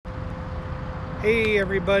Hey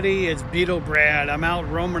everybody, it's Beetle Brad. I'm out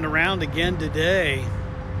roaming around again today.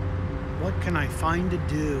 What can I find to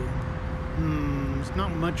do? There's not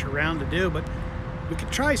much around to do, but we could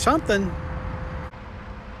try something.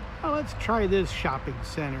 Well, let's try this shopping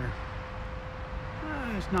center.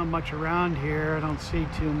 There's not much around here. I don't see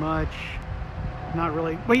too much. Not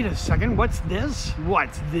really. Wait a second, what's this?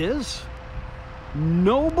 What's this?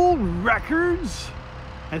 Noble Records?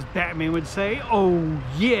 As Batman would say, oh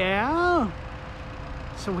yeah?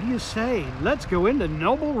 So what do you say? Let's go into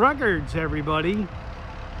Noble Records, everybody.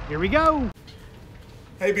 Here we go.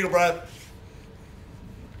 Hey, Beetle Brad.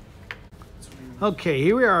 Okay,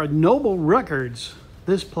 here we are at Noble Records.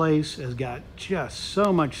 This place has got just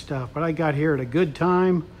so much stuff, but I got here at a good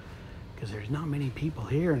time because there's not many people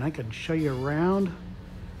here, and I can show you around,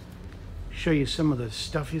 show you some of the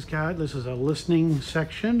stuff he's got. This is a listening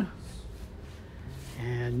section.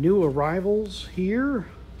 And new arrivals here.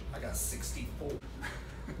 I got 64.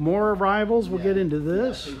 More arrivals. We'll get into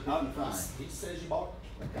this. He says you bought.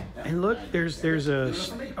 And look, there's a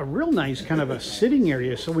real nice kind of a sitting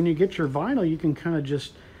area. So when you get your vinyl, you can kind of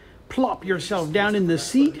just plop yourself down in the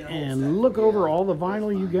seat and look over all the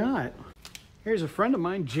vinyl you got. Here's a friend of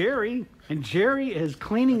mine, Jerry, and Jerry is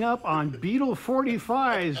cleaning up on Beetle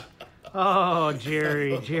 45s. Oh,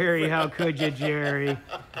 Jerry, how could you, Jerry?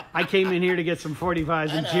 I came in here to get some 45s,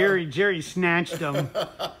 and Jerry snatched them.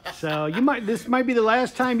 So this might be the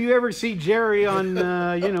last time you ever see Jerry on,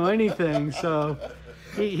 anything. So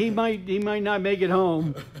he might not make it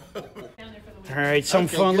home. All right, some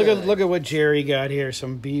fun. Look at what Jerry got here.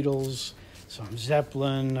 Some Beatles, some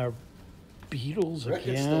Zeppelin, Beatles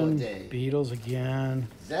again.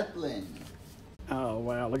 Zeppelin. Oh,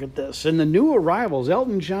 wow, look at this. And the new arrivals,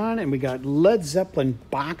 Elton John, and we got Led Zeppelin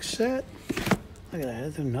box set. Look at that,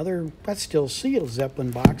 that's another, that's still sealed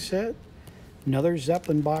Zeppelin box set. Another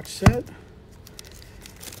Zeppelin box set.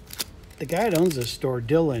 The guy that owns this store,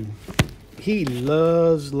 Dylan, he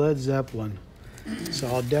loves Led Zeppelin. So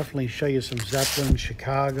I'll definitely show you some Zeppelin,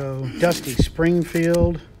 Chicago, Dusty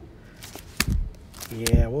Springfield.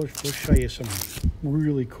 Yeah, we'll show you some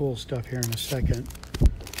really cool stuff here in a second.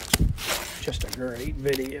 Just a great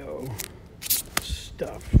video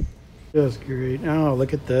stuff. Just great. Oh,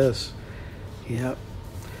 look at this. Yep.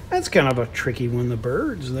 That's kind of a tricky one, the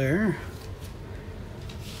Byrds there.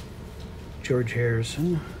 George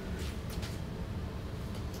Harrison.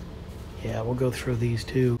 Yeah, we'll go through these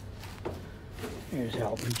too. Here's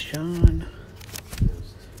Elton John.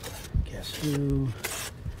 Guess Who.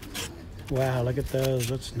 Wow, look at those.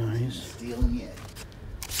 That's nice. Stealing yet.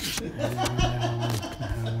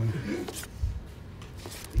 That one.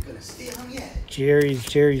 You gonna steal him yet?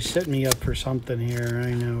 Jerry's setting me up for something here.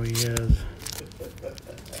 I know he is.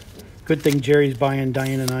 Good thing Jerry's buying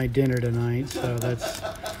Diane and I dinner tonight, so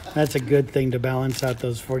that's a good thing to balance out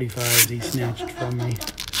those 45s he snatched from me.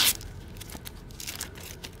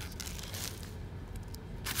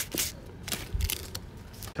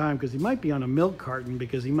 Time because he might be on a milk carton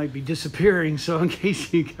because he might be disappearing. So in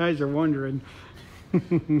case you guys are wondering,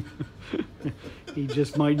 he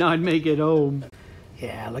just might not make it home.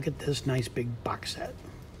 Yeah, look at this nice big box set.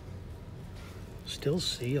 Still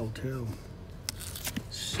sealed too.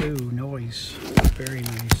 So nice. Very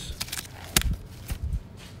nice.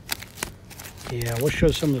 Yeah, we'll show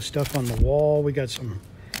some of the stuff on the wall. We got some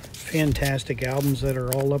fantastic albums that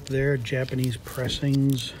are all up there. Japanese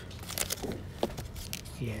pressings.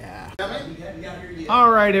 Yeah. All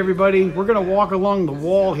right, everybody. We're going to walk along the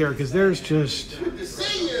wall here because there's just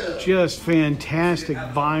fantastic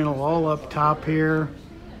vinyl all up top here.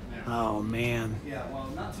 Oh man,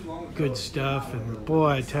 good stuff. And boy,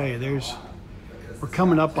 I tell you, we're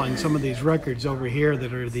coming up on some of these records over here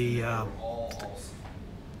that are the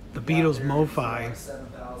Beatles MoFi.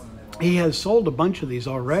 He has sold a bunch of these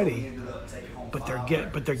already, but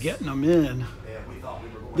they're getting them in.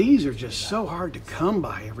 These are just so hard to come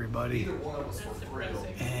by, everybody.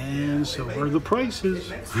 And so are the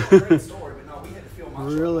prices.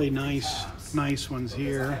 Really nice ones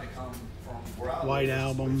here. White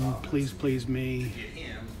Album, Please Please Me,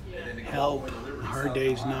 Help, Hard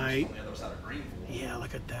Day's Night. Yeah,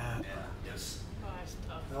 look at that.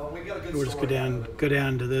 We'll just go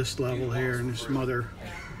down to this level here, and there's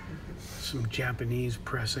some Japanese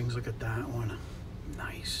pressings. Look at that one.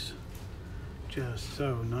 Nice. Just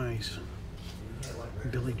so nice.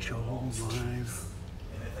 Billy Joel live.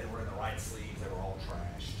 And if they were in the right sleeves, they were all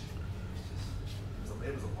trashed.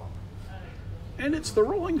 It was a bummer. And it's the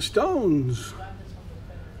Rolling Stones.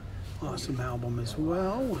 Awesome album as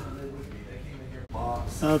well.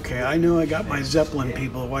 Okay, I know I got my Zeppelin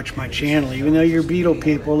people to watch my channel, even though you're Beatle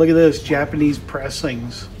people. Look at this, Japanese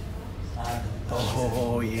pressings.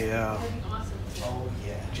 Oh, yeah. Oh,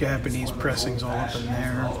 yeah. Japanese pressings all up in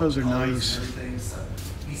there. Those are nice.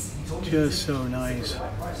 Just so nice. So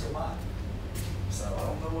I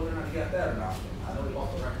don't know whether or not he got that or not. I know he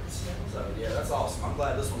bought the records. So yeah, that's awesome. I'm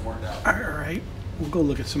glad this one worked out. All right. We'll go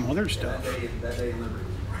look at some other stuff. That day in Liberty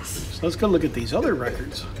was priceless. So let's go look at these other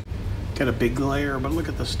records. Got a big glare, but look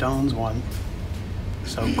at the Stones one.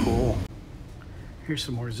 So cool. Here's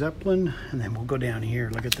some more Zeppelin, and then we'll go down here.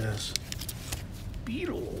 Look at this.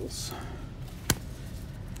 Beatles.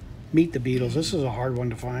 Meet the Beatles. This is a hard one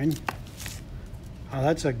to find. Oh,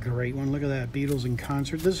 that's a great one. Look at that. Beatles in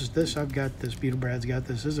concert. I've got this. Brad's got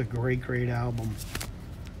this. This is a great album.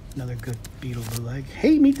 Another good Beatles bootleg.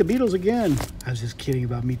 Hey, Meet the Beatles again. I was just kidding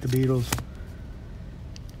about Meet the Beatles.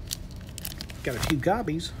 Got a few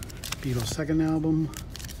copies. Beatles' second album.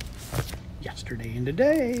 Yesterday and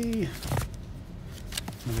Today.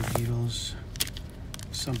 Another Beatles.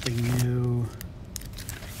 Something New.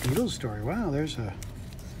 Beatles Story. Wow, there's a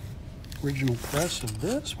original press of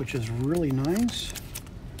this, which is really nice.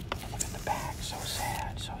 Look at the back. So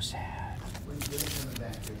sad. So sad.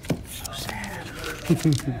 So sad. Look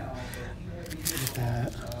at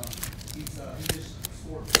that.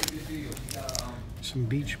 Some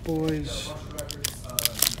Beach Boys.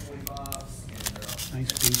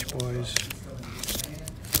 Nice Beach Boys.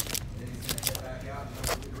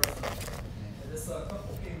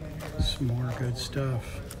 Some more good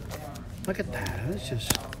stuff. Look at that. It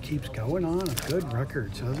just keeps going on. Good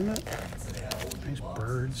records, doesn't it? Nice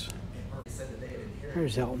birds.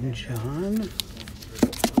 There's Elton John.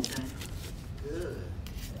 Good.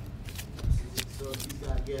 So if you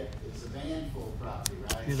gotta get, it's a van full property,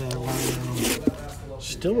 right? Look at that one.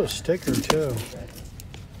 Still a sticker, too.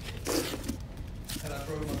 And I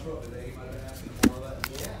drove my truck today. He might have been asking for more of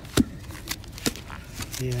that.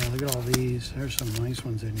 Yeah. Yeah, look at all these. There's some nice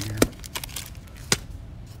ones in here.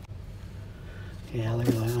 Yeah, look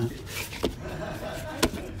at that.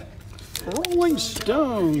 Rolling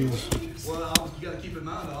Stones. Well, you got to keep in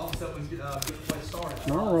mind that all the stuff was get the place started.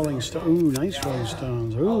 More Rolling Stones. Ooh, nice Rolling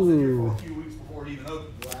Stones. I was in here for Ooh. a few weeks before it even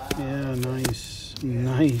opened. Yeah, nice.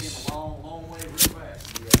 Nice. Long way, real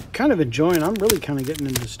fast. Kind of enjoying. I'm really kind of getting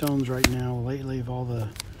into Stones right now lately of all the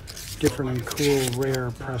different and cool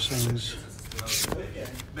rare pressings.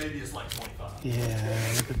 Maybe it's like 25.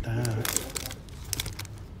 Yeah, look at that.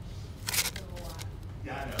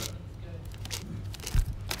 Yeah, I know.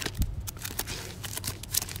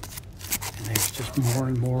 And there's just more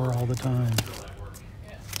and more all the time.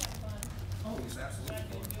 Oh, he's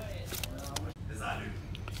absolutely. As I do.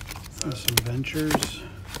 There's some Ventures.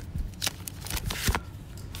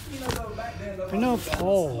 I know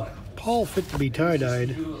Paul fit to be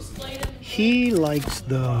tie-dyed. He likes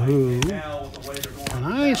the Who. And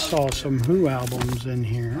I saw some Who albums in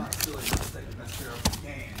here.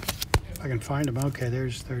 If I can find them. Okay,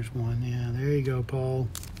 there's one. Yeah, there you go, Paul.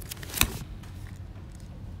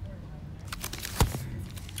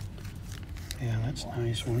 Yeah, that's a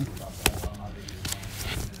nice one.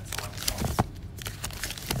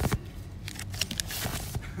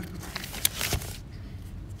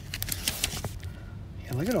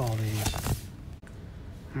 Yeah, look at all these.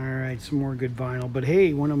 All right, some more good vinyl. But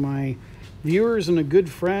hey, one of my viewers and a good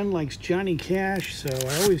friend likes Johnny Cash, so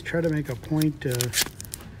I always try to make a point to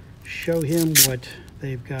show him what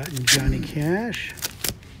they've got in Johnny Cash,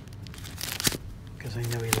 because I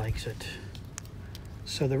know he likes it.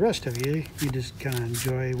 So the rest of you just kind of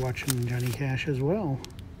enjoy watching Johnny Cash as well.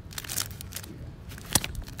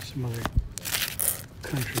 Some other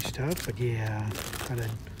country stuff, but yeah, try to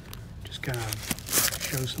just kind of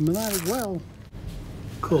show some of that as well.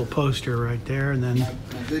 Cool poster right there, and then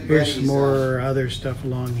here's some more other stuff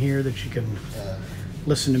along here that you can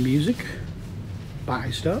listen to music,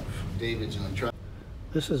 buy stuff. David's on truck.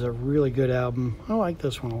 This is a really good album. I like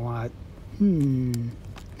this one a lot.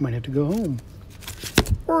 Might have to go home.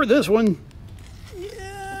 Or this one.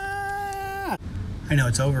 Yeah! I know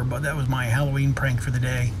it's over, but that was my Halloween prank for the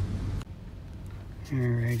day.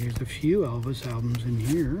 Alright, here's a few Elvis albums in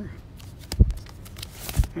here.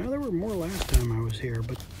 Well, there were more last time I was here,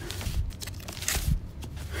 but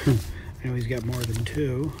I know he's got more than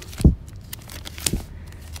two.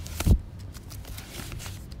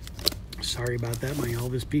 Sorry about that, my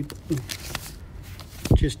Elvis people.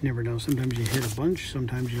 Just never know. Sometimes you hit a bunch,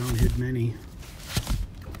 sometimes you don't hit many.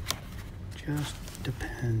 Just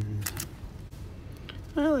depends.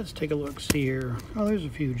 Well, let's take a look. See here. Oh, there's a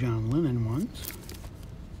few John Lennon ones.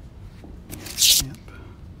 Yep.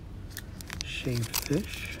 Shaved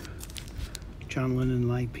Fish. John Lennon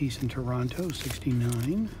Live Peace in Toronto,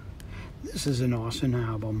 '69. This is an awesome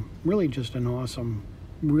album. Really just an awesome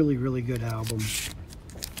Really, really good album.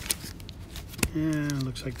 And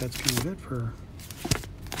looks like that's kind of it for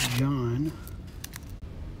John.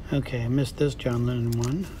 Okay, I missed this John Lennon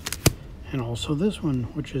one. And also this one,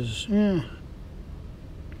 which is kind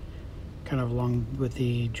of along with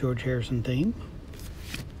the George Harrison theme.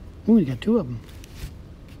 Ooh, we got two of them.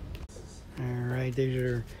 All right, these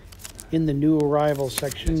are in the new arrival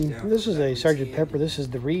section. This is a Sgt. Pepper. This is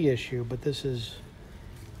the reissue, but this is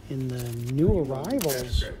in the new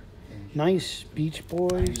arrivals. Nice Beach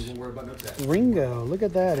Boys. Ringo, look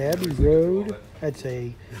at that. Abbey Road. That's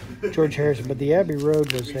a George Harrison, but the Abbey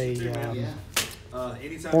Road was a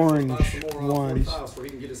orange one.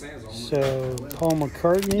 So Paul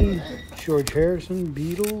McCartney, George Harrison,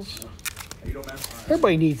 Beatles.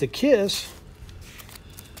 Everybody needs a Kiss.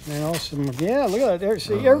 And also, yeah, look at that.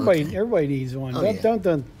 See, everybody needs one. Oh,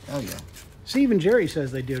 Don't. Oh, yeah. Steve and Jerry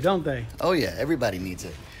says they do, don't they? Oh, yeah. Everybody needs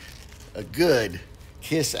a good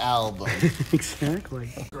Kiss album. Exactly.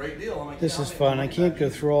 Great deal. I mean, This is fun. I can't go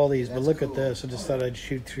through all these, but look at this. I just thought I'd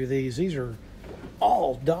shoot through these. These are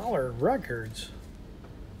all dollar records.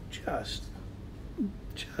 Just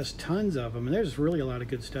tons of them. And there's really a lot of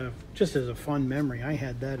good stuff. Just as a fun memory, I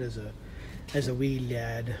had that as a wee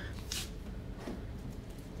lad.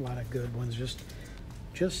 A lot of good ones just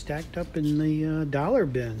stacked up in the dollar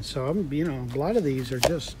bin. So a lot of these are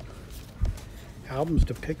just albums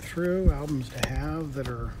to pick through, albums to have that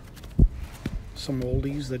are some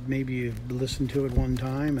oldies that maybe you've listened to at one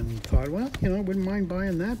time and thought, well, I wouldn't mind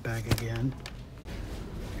buying that back again.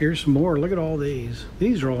 Here's some more. Look at all these.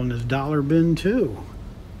 These are all in this dollar bin too.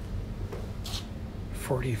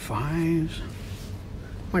 45s.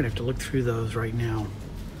 Might have to look through those right now.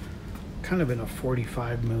 Kind of in a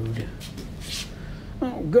 45 mood.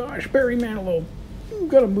 Oh gosh, Barry Manilow.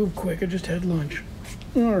 Gotta move quick. I just had lunch.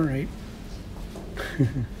 All right.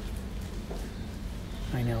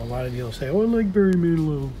 I know a lot of you will say, oh, I like Barry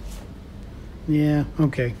Manilow. Yeah,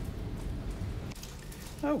 okay.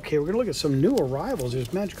 Okay, we're going to look at some new arrivals.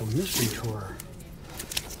 There's Magical Mystery Tour.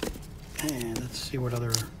 And let's see what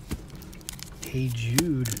other... Hey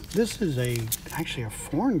Jude. This is actually a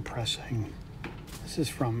foreign pressing. This is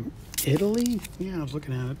from Italy. Yeah, I was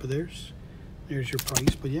looking at it, but there's your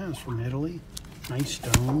price. But yeah, it's from Italy. Nice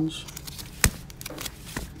stones.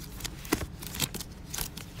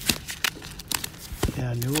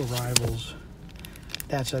 Yeah, new arrivals.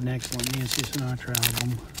 That's an excellent Nancy Sinatra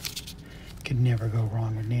album. Could never go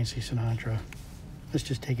wrong with Nancy Sinatra. Let's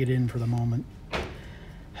just take it in for the moment.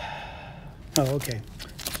 Oh, okay.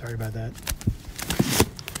 Sorry about that.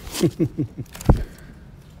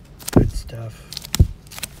 Good stuff.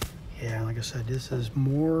 Yeah, like I said, this is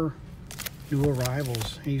more new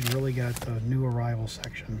arrivals. He's really got the new arrival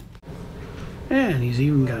section. And he's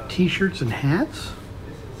even got t-shirts and hats.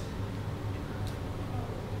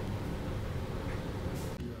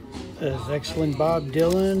 There's excellent Bob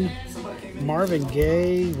Dylan, Marvin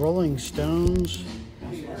Gaye, Rolling Stones.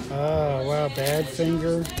 Oh, wow,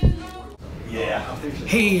 Badfinger. Yeah.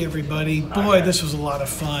 Hey, everybody. Boy, this was a lot of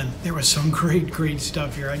fun. There was some great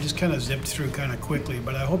stuff here. I just kind of zipped through kind of quickly,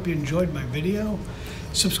 but I hope you enjoyed my video.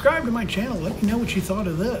 Subscribe to my channel. Let me know what you thought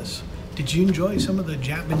of this. Did you enjoy some of the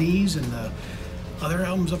Japanese and the other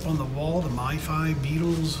albums up on the wall, the Mi-Fi,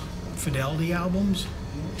 Beatles, Fidelity albums?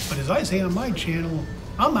 But as I say on my channel,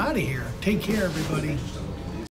 I'm out of here. Take care, everybody.